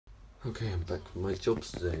Okay, I'm back from my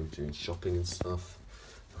jobs today. I'm doing shopping and stuff.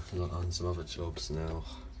 And some other jobs now.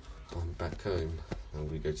 I'm back home and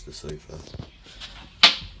we go to the sofa.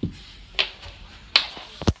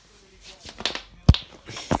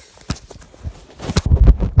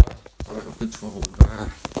 Alright, good trouble.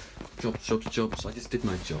 Jobs. I just did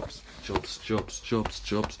my jobs. Jobs.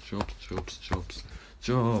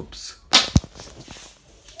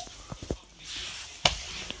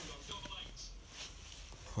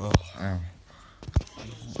 Oh, ow.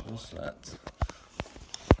 What's that?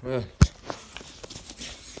 Oh,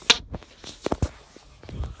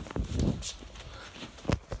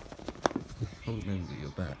 Lindsay, you're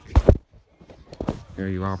back. Here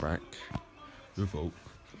you are back. Your fault.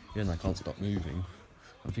 Yeah, and I can't stop moving.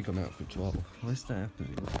 I think I'm out for 12. Why is that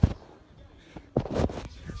happening?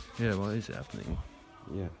 Yeah, why is it happening?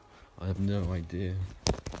 Yeah, I have no idea.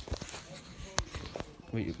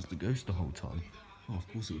 Wait, it was the ghost the whole time. Oh, of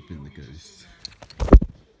course it would have been the ghost.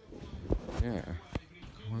 Yeah.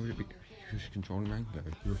 Why would it be? Who's controlling Mango?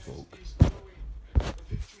 Your fault.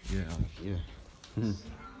 Yeah.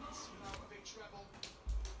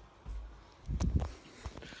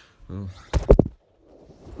 Well,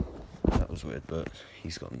 that was weird, but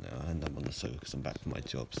he's gone now, and I'm on the sofa because I'm back from my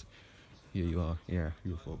jobs. Here you are. Yeah,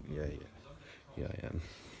 your fault. Yeah, I am.